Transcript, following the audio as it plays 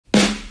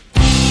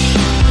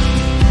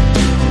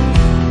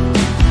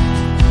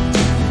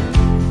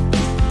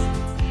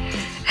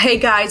Hey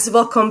guys,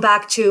 welcome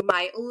back to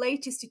my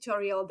latest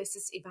tutorial. This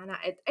is Ivana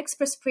at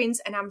ExpresPrints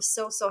and I'm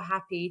so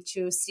happy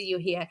to see you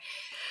here.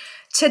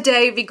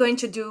 Today we're going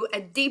to do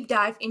a deep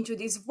dive into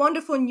these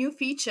wonderful new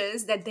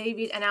features that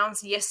David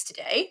announced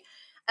yesterday.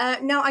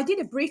 Now I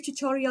did a brief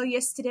tutorial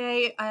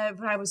yesterday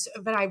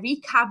where I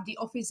recapped the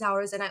office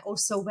hours, and I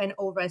also went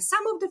over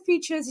some of the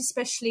features,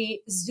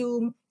 especially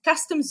Zoom,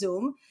 custom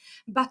Zoom.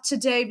 But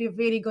today we're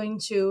really going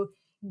to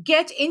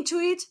get into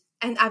it,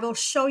 and I will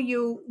show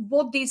you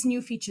what these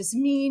new features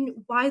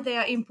mean, why they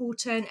are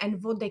important,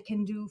 and what they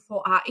can do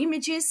for our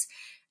images.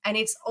 And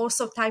it's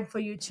also time for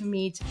you to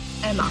meet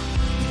Emma.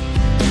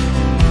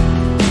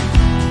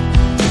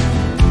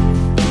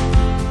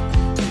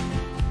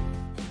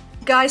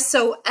 Guys,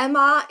 so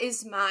Emma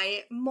is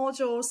my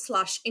model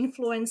slash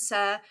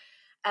influencer.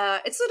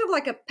 It's sort of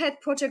like a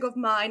pet project of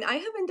mine. I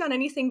haven't done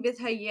anything with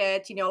her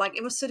yet. You know, like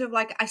it was sort of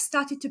like I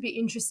started to be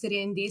interested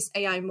in these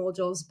AI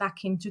models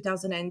back in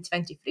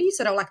 2023,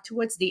 sort of like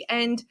towards the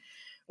end,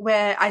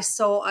 where I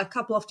saw a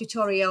couple of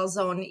tutorials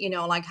on, you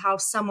know, like how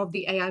some of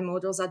the AI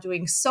models are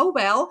doing so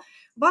well.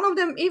 One of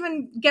them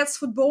even gets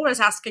footballers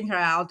asking her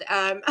out.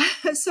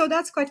 So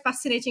that's quite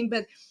fascinating.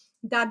 But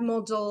that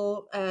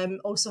model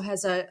also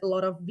has a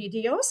lot of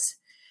videos.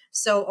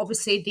 So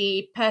obviously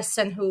the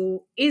person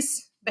who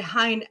is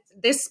behind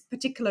this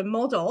particular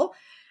model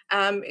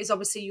is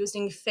obviously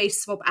using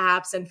face swap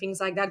apps and things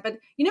like that. But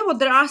you know what?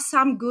 There are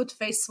some good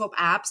face swap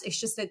apps. It's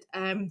just that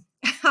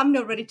I'm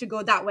not ready to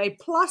go that way.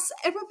 Plus,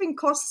 everything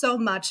costs so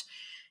much.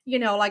 You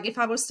know, like if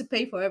I was to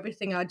pay for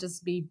everything, I'd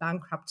just be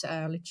bankrupt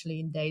literally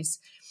in days.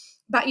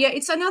 But yeah,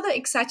 it's another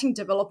exciting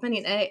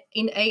development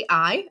in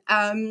AI.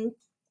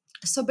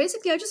 So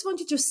basically, I just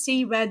wanted to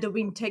see where the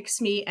wind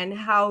takes me and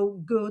how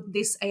good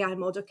this AI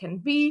model can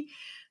be.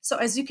 So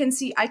as you can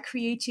see, I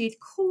created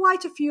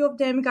quite a few of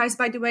them. Guys,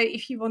 by the way,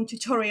 if you want a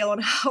tutorial on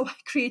how I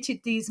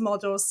created these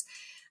models,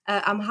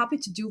 I'm happy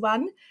to do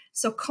one.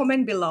 So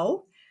comment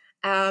below.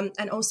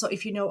 And also,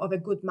 if you know of a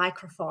good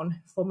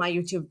microphone for my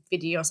YouTube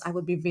videos, I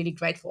would be really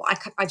grateful.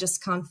 I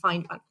just can't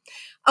find one.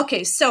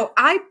 Okay, so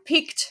I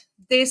picked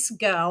this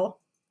girl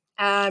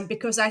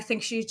because I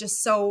think she's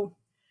just so...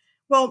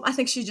 Well, I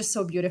think she's just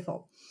so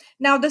beautiful.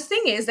 Now, the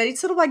thing is that it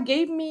sort of like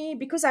gave me,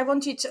 because I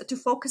wanted to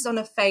focus on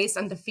the face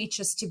and the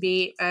features to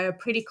be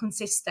pretty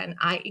consistent,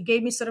 it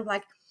gave me sort of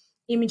like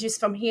images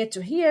from here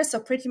to here. So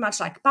pretty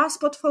much like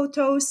passport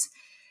photos.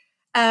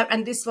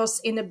 And this was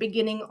in the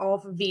beginning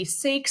of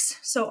V6.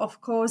 So of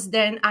course,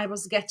 then I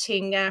was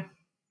getting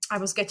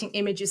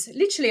images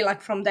literally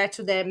like from there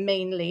to there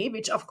mainly,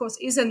 which of course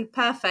isn't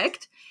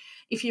perfect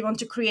if you want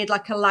to create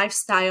like a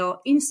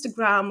lifestyle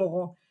Instagram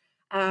or,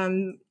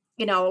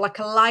 you know, like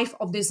a life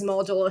of this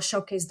model or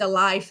showcase the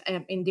life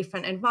in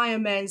different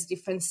environments,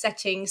 different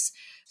settings.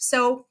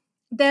 So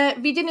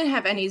we didn't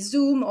have any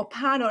zoom or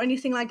pan or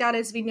anything like that,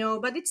 as we know,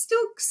 but it still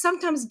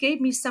sometimes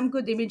gave me some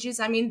good images.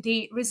 I mean,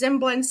 the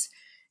resemblance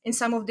in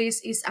some of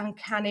this is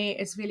uncanny.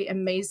 It's really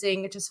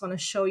amazing. I just want to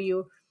show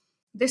you.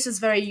 This is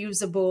very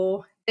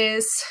usable.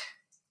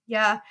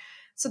 Yeah.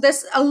 So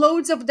there's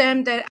loads of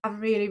them that are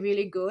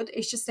really good.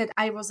 It's just that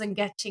I wasn't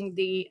getting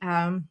the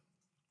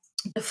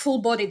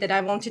full body that I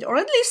wanted, or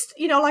at least,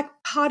 you know, like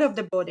part of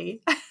the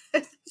body.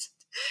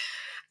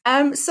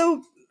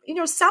 So, you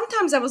know,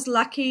 sometimes I was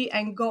lucky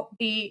and got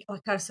the,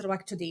 like I sort of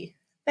like to the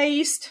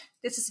face.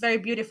 This is very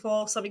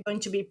beautiful. So we're going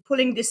to be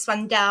pulling this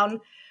one down.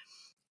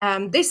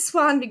 This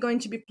one we're going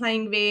to be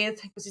playing with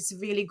because it's a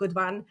really good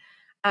one.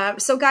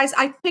 So guys,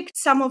 I picked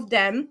some of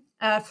them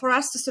for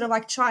us to sort of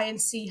like try and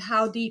see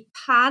how the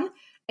pan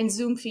and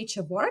zoom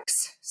feature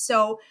works.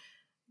 So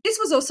this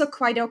was also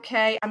quite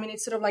okay. I mean, it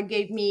sort of like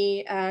gave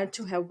me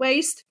to her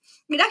waist.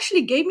 It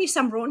actually gave me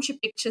some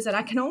raunchy pictures, and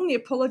I can only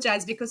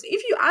apologize because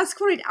if you ask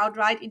for it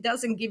outright, it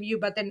doesn't give you,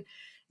 but then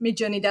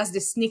Midjourney does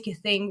this sneaky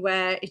thing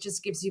where it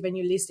just gives you when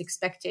you least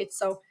expect it.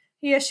 So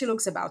here she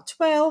looks about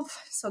 12.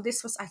 So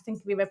this was, I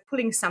think we were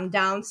pulling some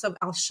down, so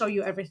I'll show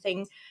you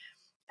everything.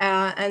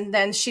 And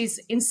then she's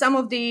in some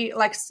of the,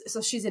 like,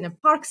 so she's in a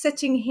park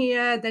setting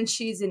here, then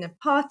she's in a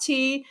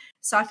party.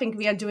 So I think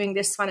we are doing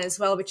this one as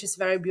well, which is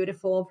very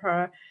beautiful of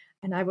her.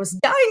 And I was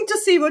dying to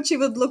see what she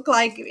would look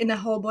like in a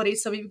whole body.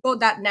 So we've got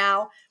that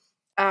now.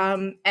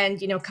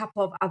 And, you know, a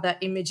couple of other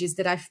images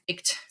that I've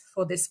picked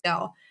for this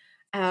girl.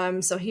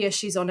 So here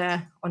she's on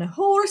a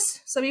horse.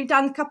 So we've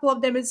done a couple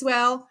of them as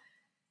well.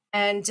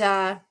 And,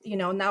 you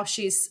know, now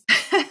she's,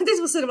 this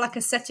was sort of like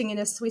a setting in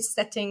a Swiss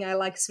setting. I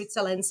like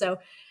Switzerland. So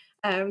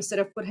sort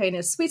of put her in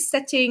a Swiss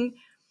setting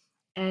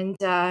and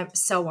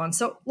so on.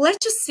 So let's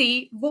just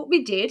see what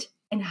we did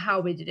and how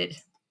we did it.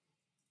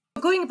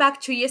 Going back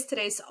to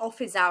yesterday's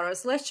office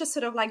hours, let's just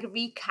sort of like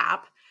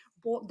recap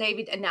what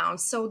David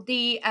announced. So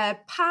the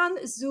pan,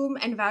 zoom,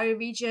 and vary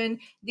region,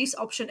 this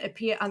option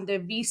appear under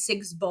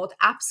V6 both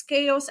app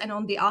scales and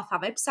on the Alpha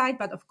website,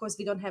 but of course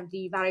we don't have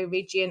the vary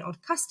region or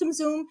custom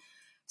zoom.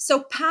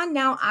 So pan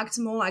now acts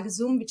more like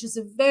zoom, which is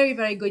a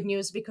very good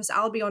news, because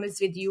I'll be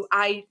honest with you,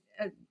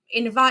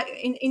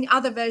 in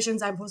other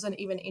versions I wasn't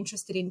even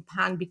interested in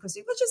pan because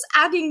it was just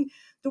adding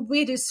the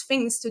weirdest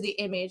things to the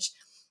image.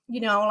 You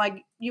know,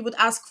 like you would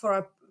ask for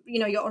a you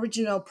know, your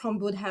original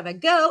prompt would have a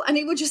girl, and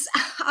it would just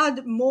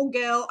add more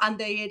girl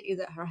under it,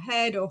 either her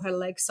head or her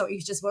legs. So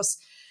it just was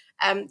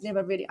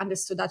never really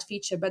understood that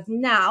feature. But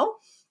now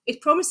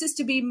it promises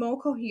to be more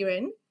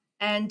coherent,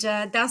 and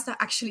does that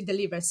actually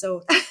deliver.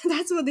 So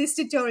that's what this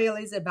tutorial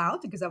is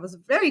about, because I was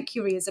very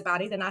curious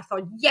about it, and I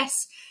thought,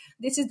 yes,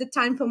 this is the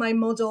time for my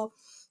model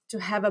to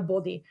have a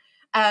body.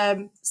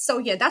 So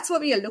yeah, that's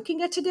what we are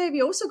looking at today.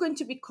 We're also going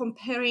to be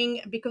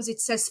comparing, because it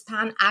says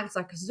pan acts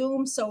like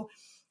zoom. So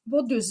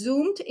what do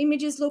zoomed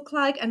images look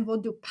like, and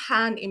what do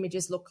pan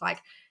images look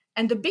like?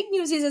 And the big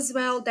news is as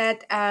well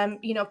that,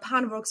 you know,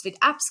 pan works with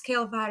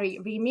upscale, vary,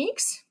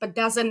 remix, but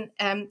doesn't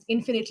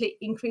infinitely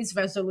increase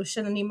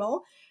resolution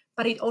anymore.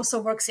 But it also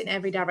works in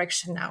every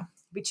direction now,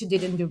 which you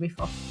didn't do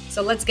before.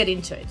 So let's get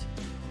into it.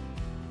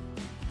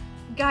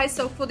 Guys,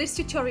 so for this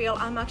tutorial,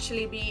 I'm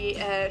actually be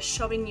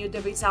showing you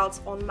the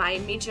results on my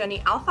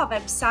Midjourney Alpha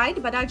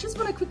website, but I just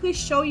want to quickly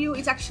show you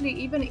it's actually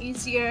even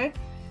easier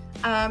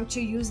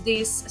to use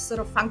this sort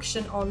of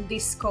function on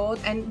Discord.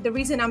 And the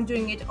reason I'm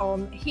doing it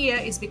on here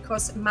is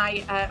because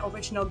my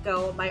original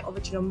girl, my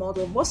original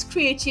model was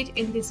created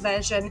in this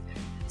version.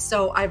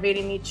 So I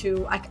really need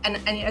to, and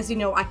as you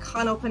know, I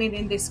can't open it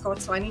in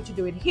Discord, so I need to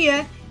do it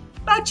here.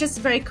 But just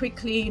very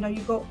quickly, you know,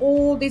 you got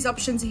all these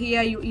options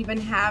here. You even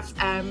have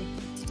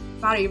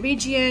vary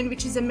region,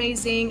 which is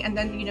amazing. And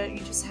then, you know, you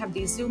just have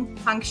these zoom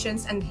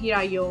functions, and here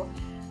are your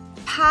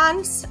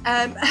pans,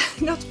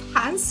 not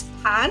pans,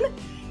 pan.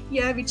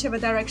 Yeah, whichever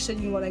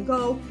direction you want to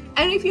go.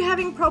 And if you're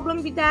having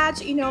problem with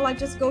that, you know, like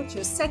just go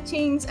to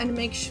settings and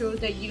make sure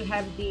that you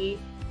have the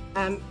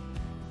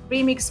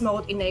remix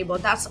mode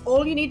enabled. That's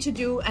all you need to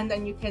do, and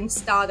then you can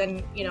start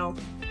and, you know,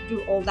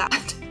 do all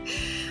that.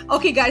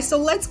 Okay guys, so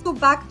let's go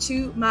back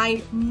to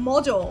my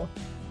model.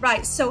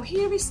 Right, so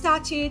here we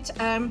started,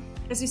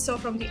 as you saw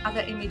from the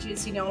other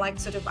images, you know, like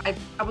sort of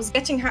I was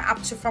getting her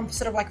up to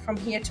from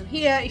here to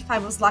here. If I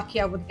was lucky,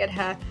 I would get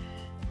her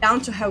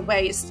down to her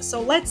waist. So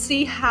let's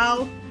see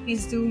how the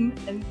zoom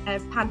and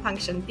pan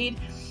function did.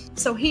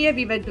 So here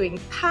we were doing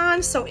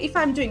pan. So if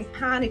I'm doing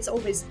pan, it's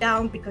always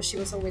down because she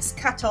was always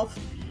cut off.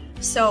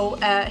 So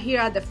here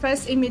are the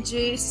first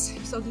images.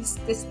 So this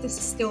is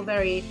still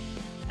very,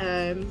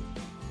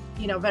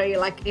 you know, very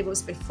like it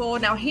was before.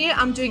 Now here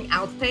I'm doing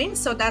outpaint,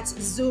 so that's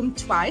zoom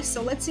twice.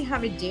 So let's see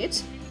how it did.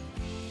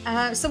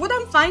 So what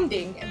I'm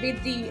finding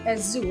with the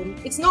zoom,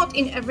 it's not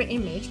in every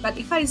image, but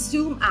if I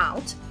zoom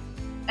out,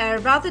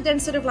 rather than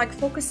sort of like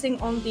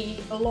focusing on the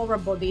lower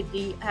body,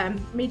 the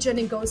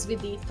Midjourney goes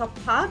with the top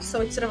part,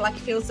 so it sort of like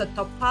fills the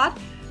top part,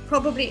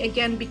 probably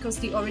again because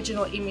the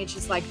original image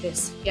is like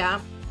this, yeah.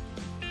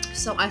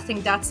 So I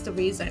think that's the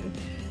reason,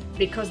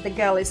 because the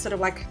girl is sort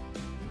of like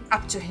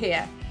up to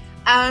here.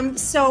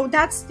 So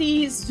that's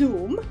the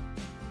zoom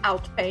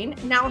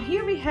outpaint. Now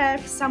here we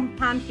have some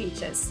pan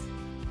features.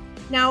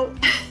 Now,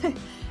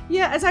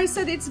 yeah, as I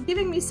said, it's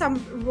giving me some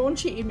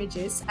raunchy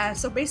images.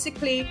 So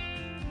basically,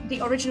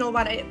 the original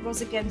one, it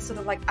was again sort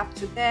of like up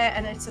to there,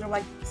 and it's sort of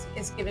like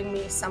it's giving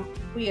me some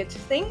weird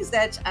things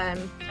that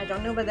I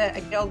don't know whether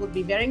a girl would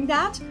be wearing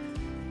that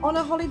on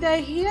a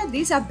holiday here.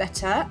 These are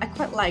better. I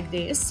quite like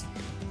this.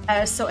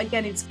 So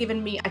again, it's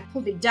given me, I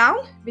pulled it down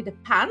with a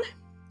pan.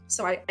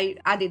 So I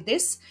added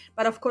this.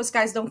 But of course,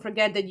 guys, don't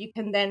forget that you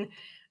can then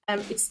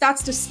it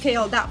starts to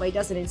scale that way,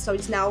 doesn't it? So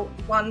it's now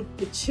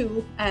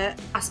 1:2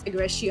 aspect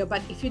ratio,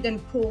 but if you then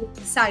pull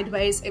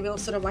sideways, it will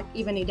sort of like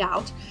even it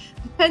out.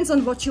 Depends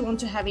on what you want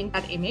to have in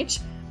that image.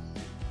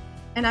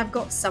 And I've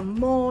got some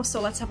more,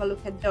 so let's have a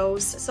look at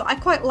those. So I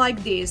quite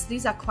like these.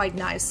 These are quite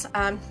nice.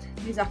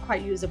 These are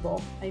quite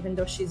usable, even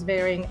though she's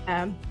wearing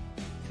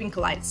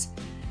twinkle lights.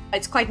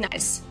 It's quite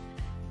nice.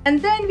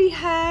 And then we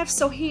have,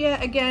 so here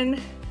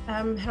again,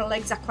 her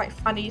legs are quite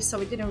funny,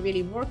 so it didn't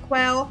really work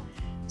well.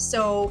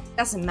 So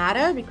doesn't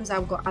matter because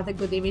I've got other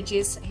good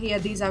images here.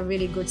 These are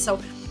really good. So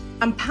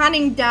I'm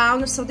panning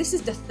down. So this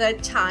is the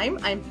third time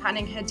I'm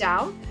panning her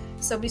down.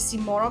 So we see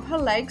more of her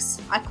legs.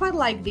 I quite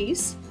like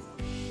these.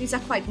 These are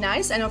quite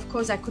nice. And of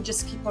course I could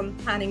just keep on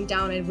panning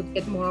down and would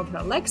get more of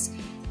her legs.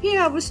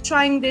 Here I was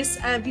trying this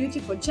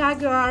beautiful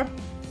jaguar.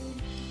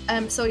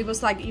 So it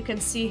was like, you can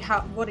see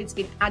what it's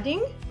been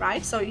adding,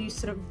 right? So you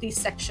sort of, this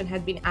section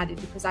had been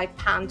added because I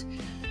panned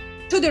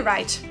to the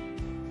right.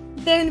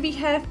 Then we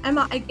have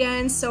Emma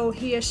again. So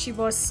here she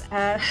was,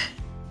 oh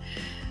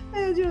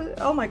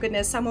my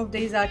goodness, some of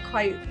these are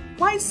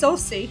quite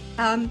saucy.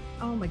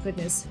 Oh my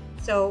goodness.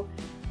 So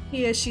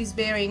here she's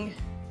wearing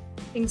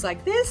things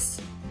like this.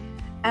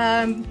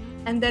 And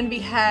then we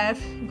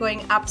have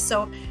going up.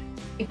 So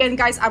again,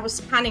 guys, I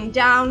was panning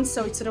down.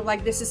 So it's sort of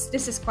like, this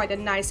is quite a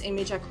nice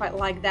image. I quite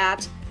like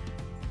that.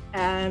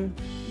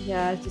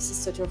 Yeah, this is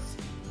sort of,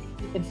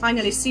 you can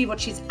finally see what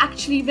she's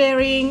actually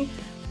wearing.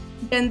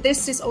 Then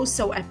this is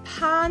also a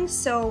pan,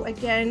 so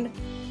again,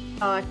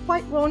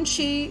 quite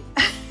raunchy.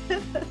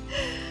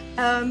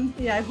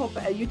 Yeah, I hope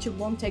YouTube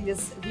won't take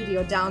this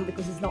video down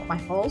because it's not my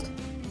fault.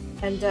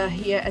 And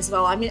here as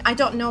well, I mean, I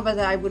don't know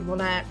whether I would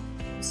want to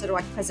sort of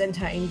like present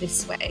her in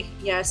this way.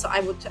 Yeah, so I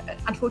would,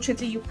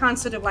 unfortunately, you can't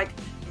sort of like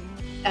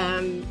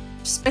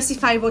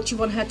specify what you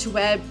want her to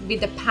wear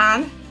with the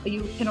pan.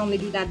 You can only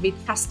do that with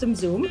custom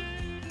zoom.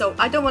 So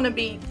I don't want to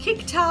be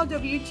kicked out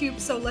of YouTube,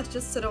 so let's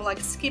just sort of like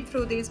skip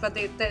through these, but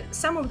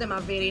some of them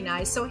are very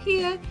nice. So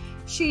here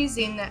she's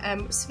in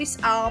Swiss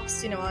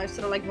Alps. You know, I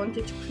sort of like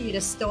wanted to create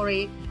a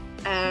story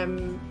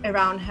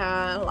around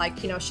her,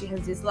 like, you know, she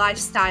has this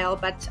lifestyle,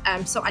 but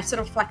so I sort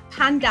of like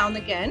pan down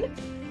again.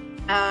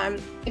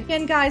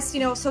 Again, guys, you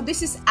know, so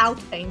this is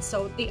outpaint.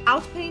 So the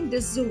outpaint, the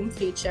zoom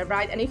feature,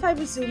 right? And if I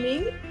was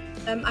zooming,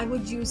 I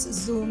would use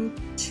zoom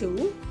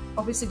 2.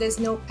 Obviously there's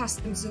no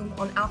custom zoom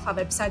on Alpha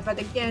website, but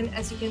again,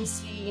 as you can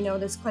see, you know,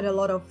 there's quite a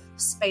lot of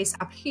space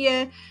up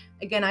here.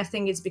 Again, I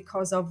think it's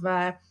because of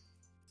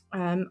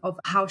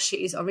how she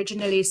is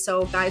originally.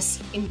 So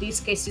guys, in these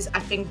cases,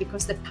 I think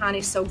because the pan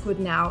is so good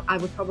now, I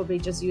would probably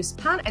just use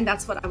pan, and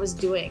that's what I was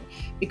doing,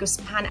 because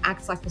pan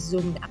acts like a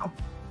zoom now.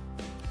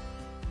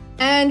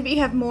 And we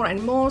have more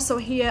and more. So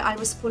here I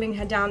was pulling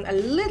her down a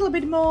little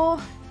bit more.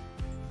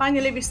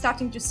 Finally, we're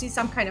starting to see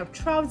some kind of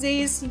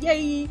trousers.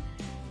 Yay!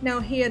 Now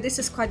here, this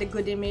is quite a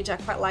good image. I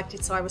quite liked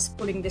it, so I was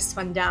pulling this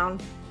one down.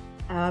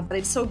 But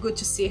it's so good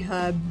to see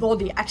her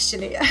body,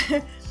 actually.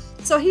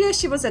 So here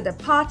she was at the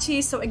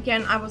party. So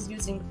again, I was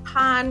using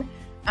pan.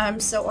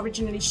 So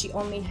originally she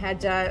only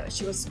had,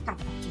 she was cut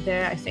up to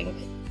there, I think.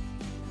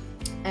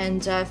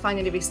 And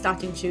finally, we're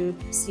starting to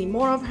see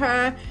more of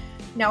her.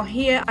 Now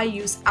here I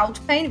use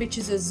outpaint, which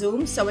is a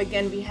zoom. So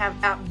again, we have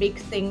that big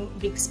thing,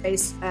 big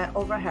space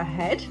over her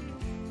head,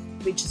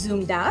 which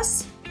zoom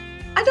does.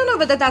 I don't know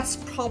whether that's a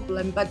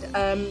problem, but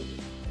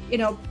you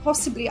know,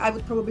 possibly I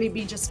would probably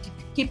be just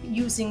keep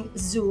using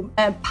zoom,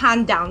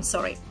 pan down,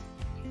 sorry.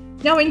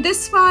 Now in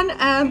this one,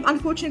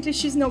 unfortunately,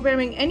 she's not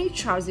wearing any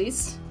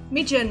trousers.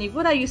 Midjourney,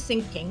 what are you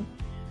thinking?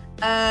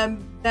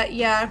 But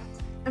yeah,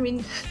 I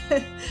mean,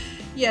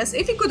 yes,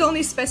 if you could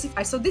only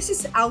specify. So this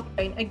is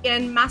outpaint,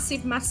 again,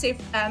 massive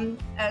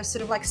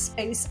sort of like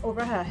space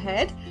over her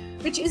head,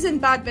 which isn't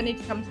bad when it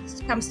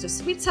comes to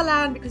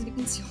Switzerland, because we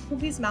can see all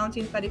these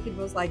mountains. But if it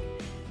was like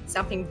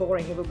something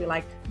boring, it would be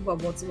like, well,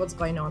 what's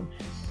going on?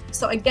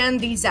 So again,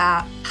 these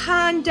are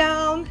pan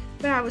down,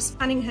 where I was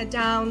panning her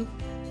down.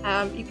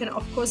 You can,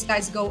 of course,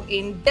 guys, go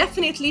in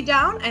definitely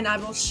down, and I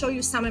will show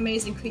you some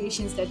amazing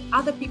creations that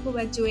other people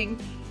were doing.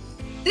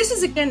 This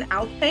is again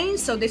outpaint,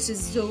 so this is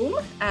zoom.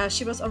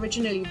 She was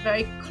originally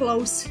very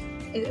close.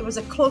 It was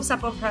a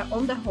close-up of her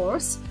on the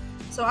horse.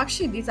 So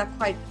actually these are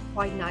quite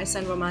nice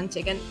and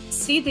romantic. And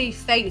see the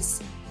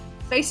face.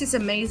 Face is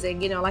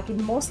amazing, you know, like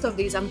in most of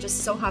these, I'm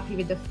just so happy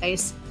with the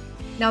face.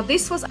 Now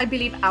this was, I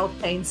believe,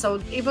 outpaint. So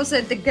it was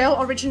the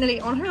girl originally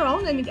on her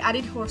own, and it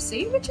added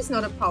horsey, which is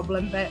not a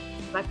problem, but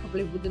I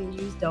probably wouldn't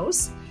use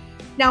those.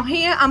 Now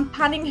here I'm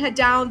panning her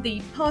down,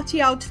 the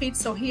party outfit.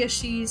 So here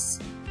she's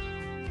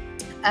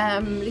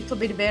little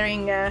bit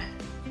wearing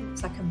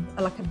looks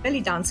like a belly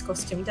dance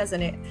costume,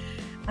 doesn't it?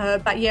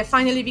 But yeah,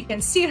 finally we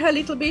can see her a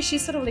little bit.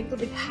 She's sort of a little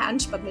bit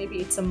hunched, but maybe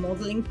it's a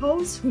modeling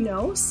pose, who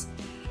knows?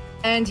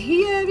 And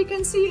here we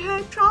can see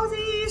her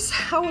trousers.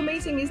 How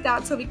amazing is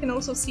that? So we can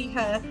also see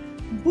her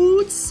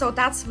boots, so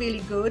that's really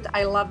good.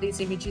 I love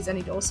these images. And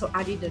it also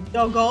added a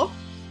doggo,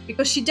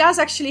 because she does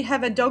actually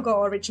have a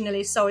doggo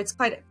originally, so it's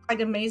quite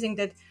amazing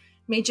that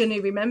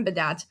Midjourney remembered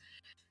that.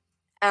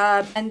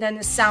 And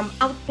then some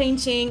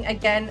outpainting.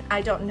 Again,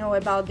 I don't know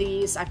about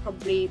these. I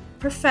probably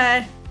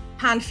prefer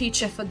pan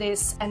feature for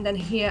this. And then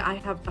here I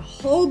have the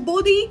whole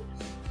body,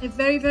 a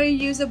very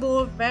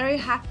usable, very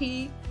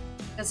happy.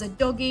 There's a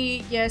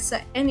doggy. Yes,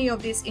 any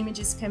of these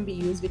images can be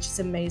used, which is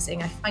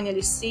amazing. I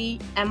finally see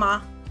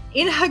Emma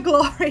in her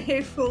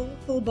glory,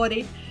 full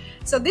body.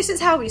 So this is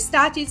how we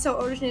started.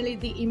 So originally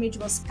the image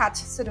was cut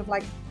sort of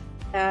like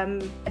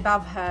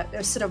above her,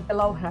 sort of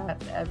below her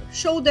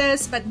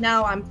shoulders, but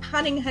now I'm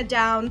panning her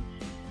down.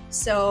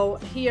 So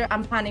here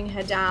I'm panning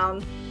her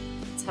down.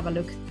 Let's have a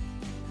look.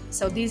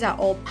 So these are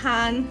all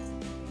pan.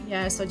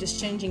 Yeah, so just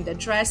changing the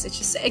dress. It's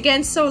just,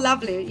 again, so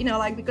lovely, you know,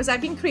 like, because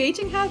I've been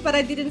creating her, but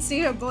I didn't see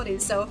her body.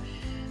 So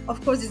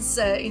of course it's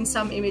in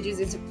some images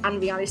it's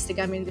unrealistic.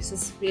 I mean, this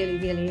is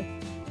really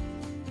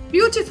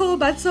beautiful,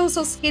 but so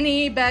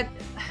skinny, but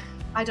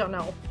I don't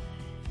know.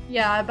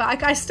 Yeah,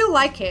 but I still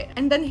like it.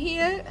 And then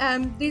here,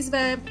 these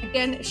were,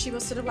 again, she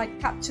was sort of like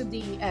cut to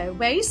the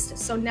waist.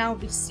 So now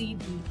we see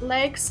the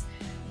legs.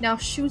 Now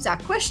shoes are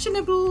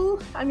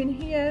questionable. I mean,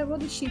 here,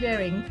 what is she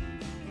wearing?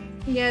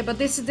 Yeah, but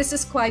this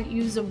is quite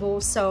usable.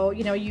 So,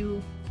 you know,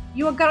 you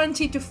are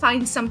guaranteed to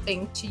find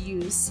something to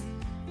use.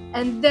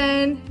 And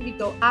then we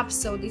go up.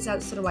 So these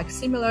are sort of like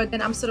similar.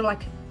 Then I'm sort of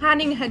like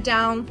panning her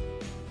down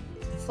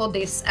for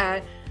this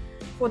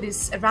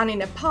run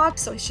in a park.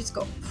 So she's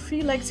got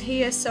 3 legs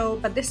here. So,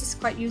 but this is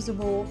quite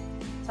usable.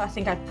 So I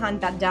think I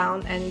panned that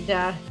down, and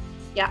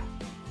yeah.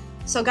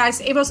 So guys,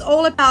 it was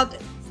all about,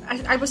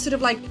 I was sort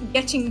of like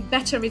getting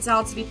better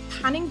results with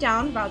panning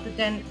down rather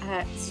than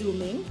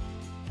zooming.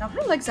 Now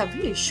her legs are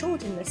really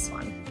short in this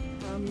one.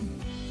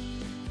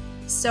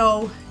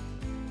 So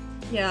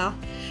yeah,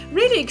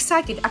 really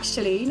excited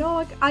actually. You know,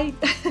 like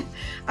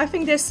I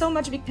think there's so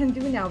much we can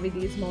do now with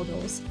these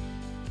models.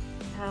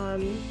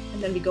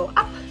 And then we go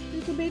up a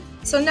little bit.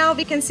 So now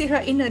we can see her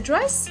in a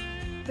dress,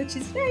 which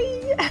is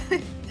very,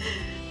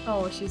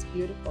 oh, she's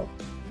beautiful.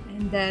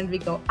 And then we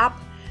go up.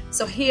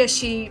 So here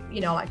she,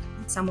 you know, like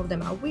some of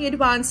them are weird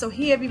ones. So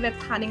here we were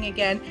panning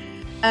again.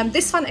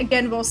 This one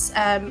again was,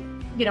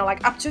 you know,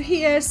 like up to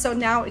here. So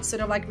now it's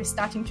sort of like we're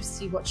starting to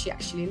see what she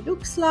actually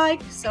looks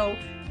like. So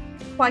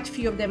quite a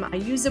few of them are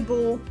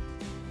usable.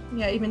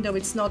 Yeah, even though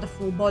it's not a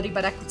full body,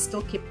 but I could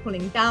still keep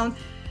pulling down.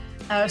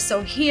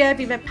 So here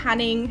we were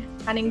panning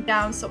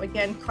down. So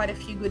again, quite a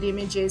few good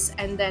images.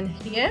 And then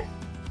here,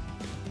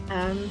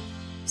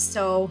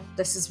 so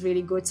this is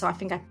really good. So I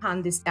think I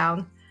panned this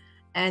down,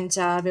 and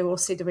we will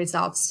see the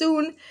results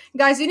soon.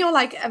 Guys, you know,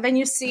 like when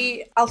you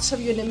see, I'll show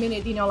you in a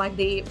minute, you know, like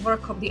the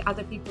work of the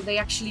other people, they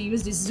actually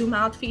use this zoom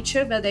out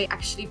feature where they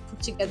actually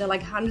put together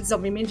like hundreds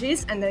of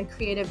images and then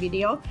create a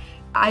video.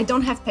 I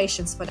don't have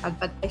patience for that,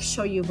 but I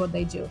show you what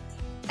they do.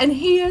 And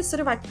here, sort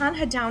of, I pan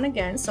her down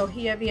again. So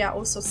here we are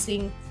also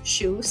seeing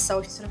shoes.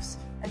 So sort of,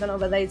 I don't know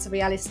whether it's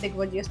realistic.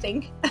 What do you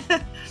think?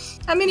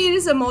 I mean, it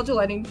is a model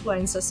and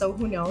influencer, so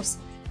who knows?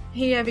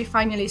 Here we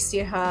finally see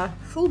her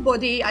full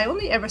body. I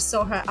only ever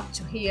saw her up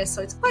to here,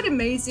 so it's quite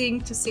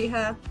amazing to see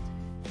her.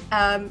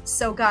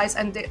 So guys,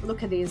 and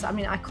look at these. I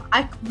mean,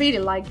 I really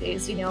like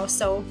these, you know.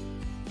 So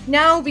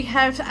now we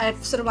have a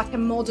sort of like a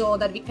model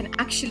that we can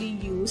actually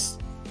use.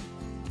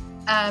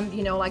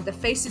 You know, like the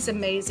face is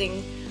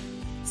amazing.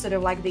 Sort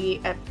of like the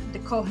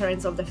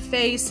coherence of the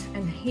face,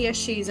 and here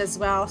she is as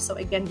well. So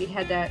again, we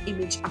had an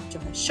image up to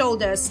her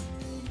shoulders.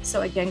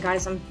 So again,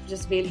 guys, I'm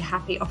just really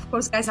happy. Of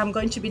course, guys, I'm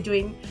going to be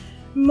doing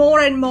more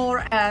and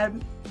more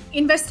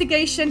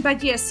investigation,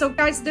 but yes. So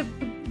guys, the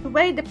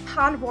way the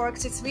pan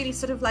works, it's really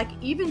sort of like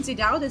evens it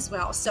out as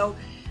well. So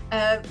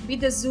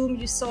with the zoom,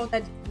 you saw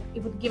that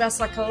it would give us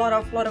like a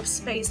lot of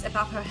space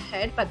above her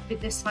head, but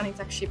with this one, it's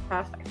actually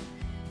perfect.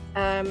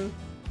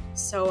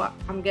 So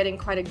I'm getting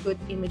quite a good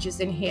images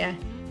in here.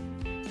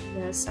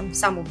 There's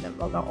some of them,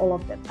 well, not all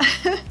of them.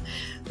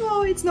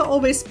 Oh, it's not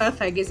always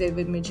perfect, is it,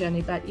 with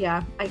Midjourney? But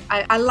yeah,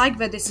 I like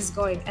where this is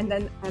going. And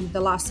then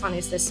the last one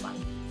is this one.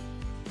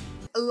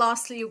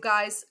 Lastly, you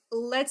guys,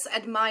 let's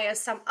admire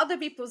some other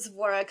people's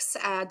works.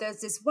 There's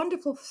this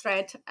wonderful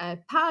thread,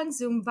 Pan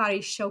Zoom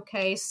Vary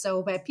Showcase, so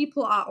where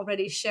people are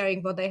already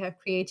sharing what they have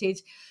created.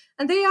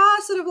 And they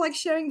are sort of like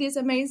sharing these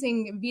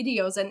amazing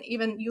videos, and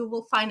even you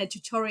will find a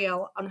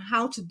tutorial on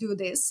how to do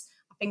this.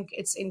 I think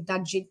it's in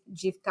that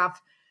GIF,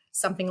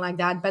 something like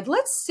that. But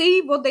let's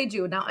see what they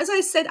do. Now, as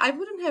I said, I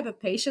wouldn't have a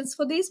patience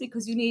for this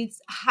because you need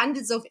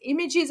hundreds of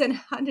images and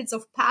hundreds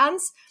of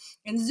pans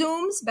and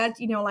zooms, but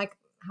you know, like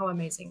how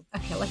amazing.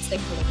 Okay, let's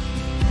take a look.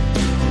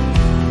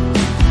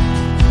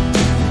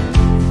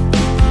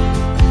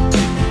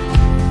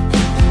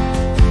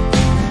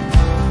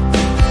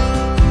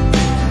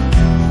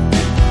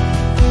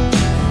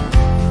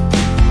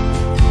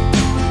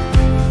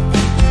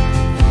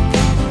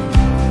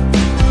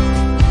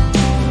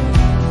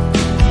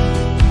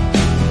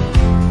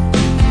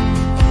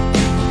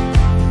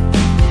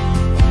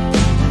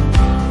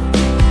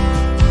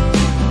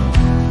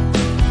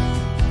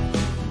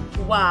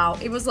 Wow,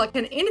 it was like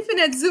an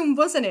infinite zoom,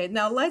 wasn't it?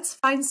 Now let's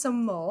find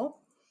some more.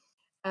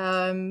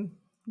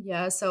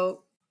 Yeah,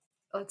 so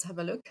let's have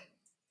a look.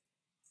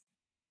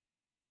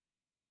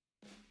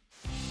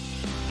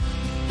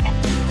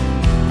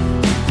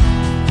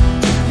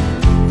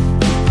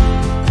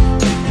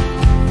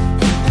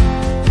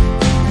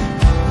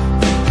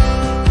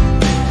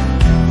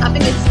 I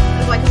think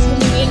it's like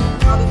zooming in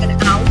rather than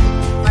out.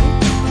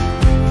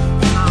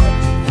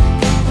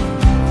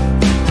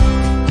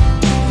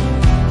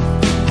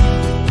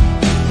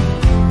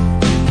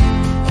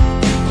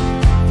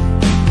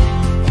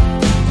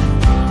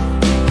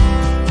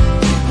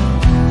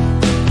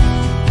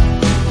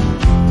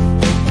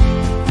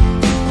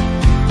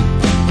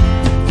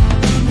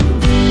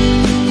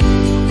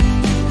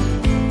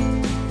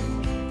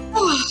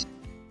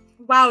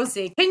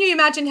 Wowzy. Can you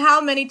imagine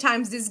how many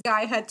times this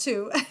guy had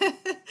to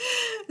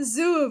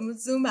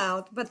zoom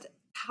out? But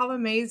how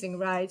amazing,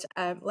 right?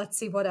 Let's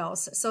see what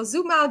else. So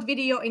zoom out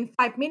video in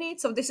 5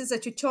 minutes. So this is a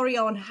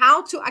tutorial on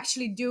how to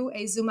actually do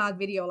a zoom out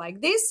video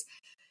like this.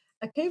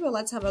 Okay, well,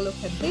 let's have a look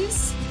at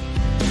this.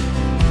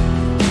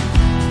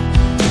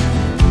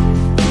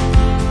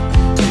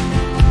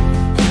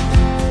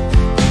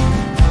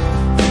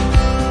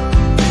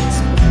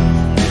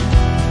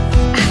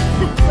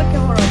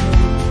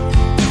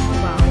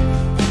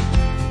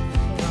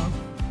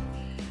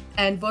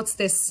 And what's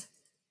this?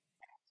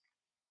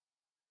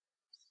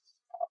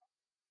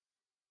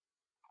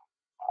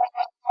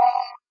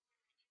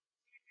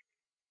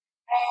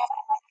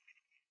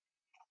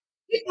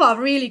 People are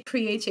really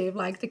creative.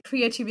 Like the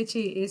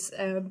creativity is,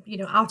 you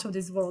know, out of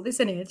this world,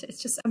 isn't it?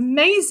 It's just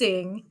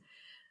amazing.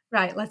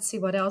 Right, let's see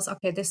what else.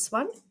 Okay, this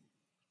one.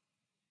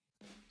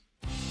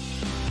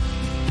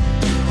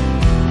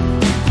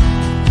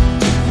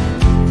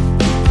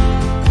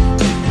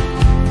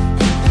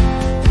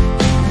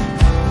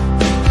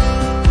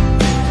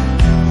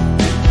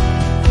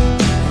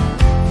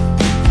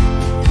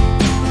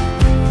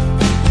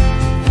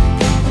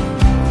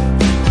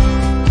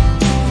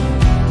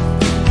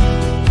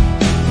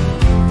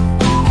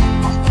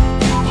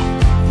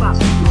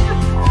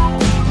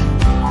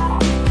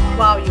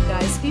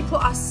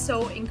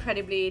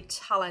 incredibly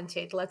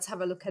talented. Let's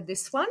have a look at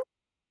this one.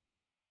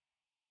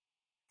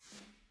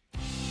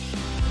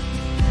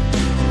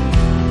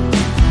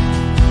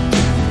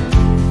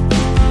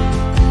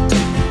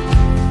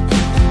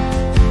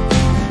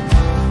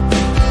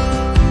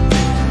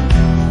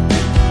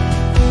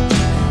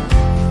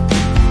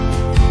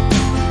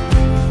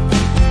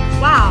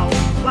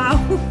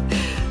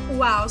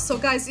 Wow. So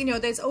guys,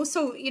 there's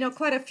also,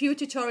 quite a few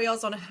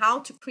tutorials on how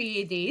to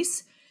create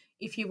these.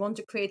 If you want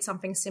to create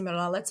something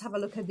similar, let's have a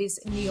look at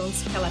this neon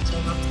skeleton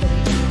after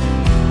this.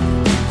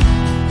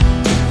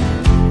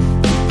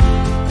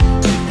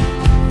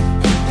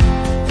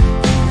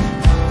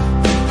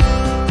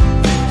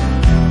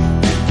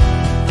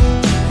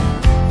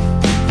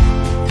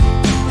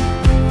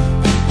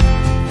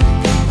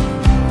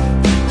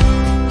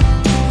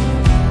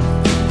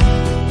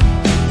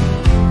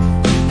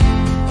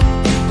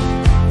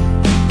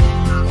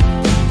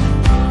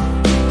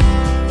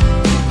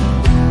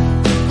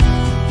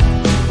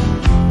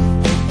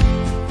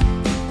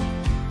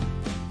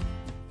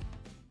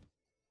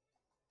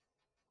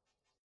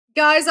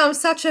 Guys, I'm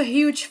such a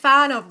huge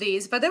fan of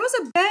these, but there was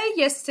a bear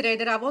yesterday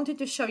that I wanted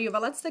to show you,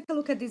 but let's take a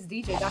look at this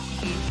DJ. That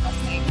could be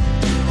interesting.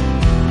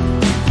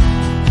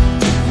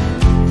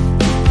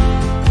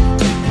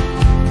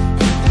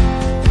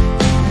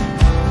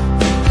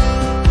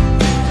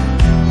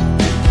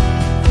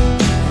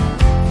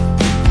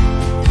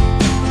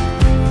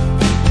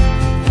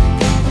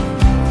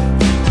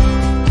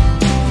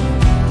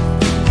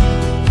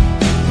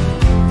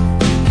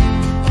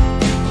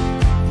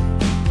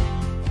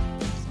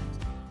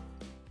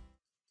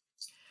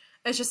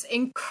 It's just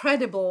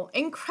incredible,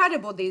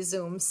 these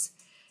zooms.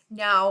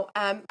 Now,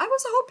 I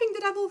was hoping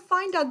that I will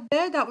find that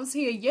bear that was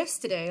here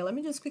yesterday. Let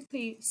me just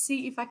quickly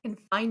see if I can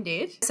find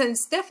it. So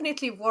it's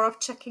definitely worth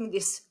checking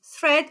this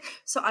thread.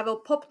 So I will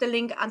pop the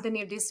link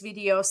underneath this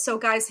video. So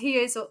guys,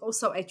 here is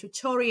also a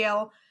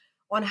tutorial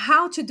on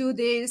how to do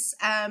this.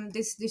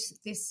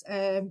 This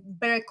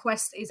bear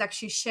quest is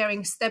actually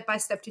sharing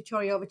step-by-step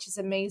tutorial, which is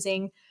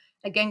amazing.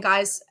 Again,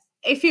 guys,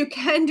 if you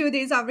can do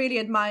this, I really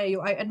admire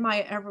you. I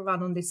admire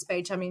everyone on this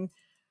page. I mean,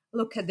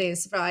 look at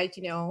this, right?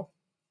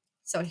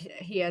 So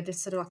here,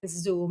 this sort of like a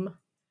zoom,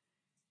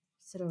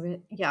 sort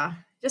of, yeah,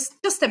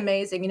 just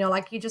amazing.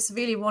 Like you just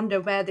really wonder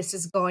where this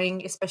is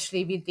going,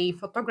 especially with the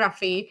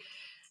photography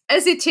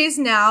as it is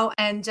now,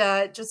 and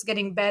just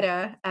getting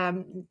better.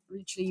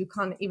 Literally, you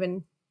can't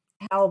even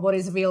tell what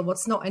is real,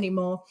 what's not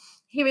anymore.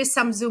 Here is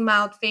some zoom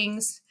out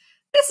things.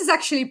 This is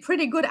actually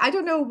pretty good. I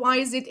don't know why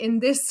is it in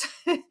this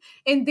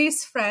in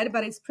this thread,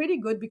 but it's pretty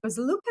good because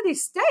look at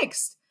this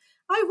text.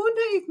 I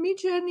wonder if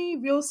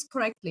Midjourney wills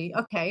correctly.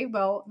 Okay,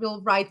 well,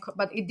 we'll write,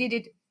 but it did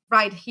it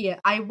right here.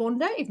 I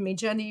wonder if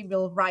Midjourney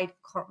will write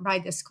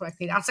this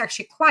correctly. That's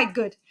actually quite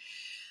good.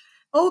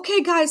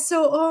 Okay, guys.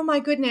 So, oh my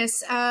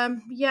goodness.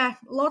 Yeah,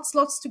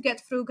 lots to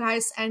get through,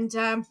 guys. And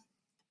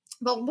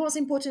well, most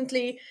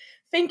importantly,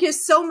 thank you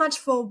so much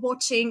for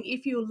watching.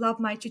 If you love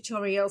my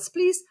tutorials,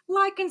 please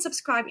like and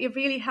subscribe. It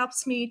really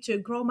helps me to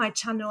grow my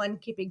channel and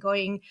keep it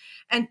going.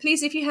 And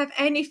please, if you have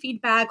any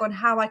feedback on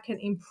how I can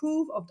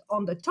improve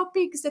on the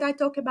topics that I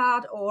talk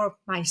about or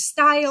my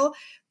style,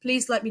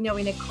 please let me know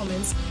in the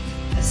comments.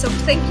 So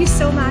thank you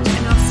so much,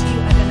 and I'll see you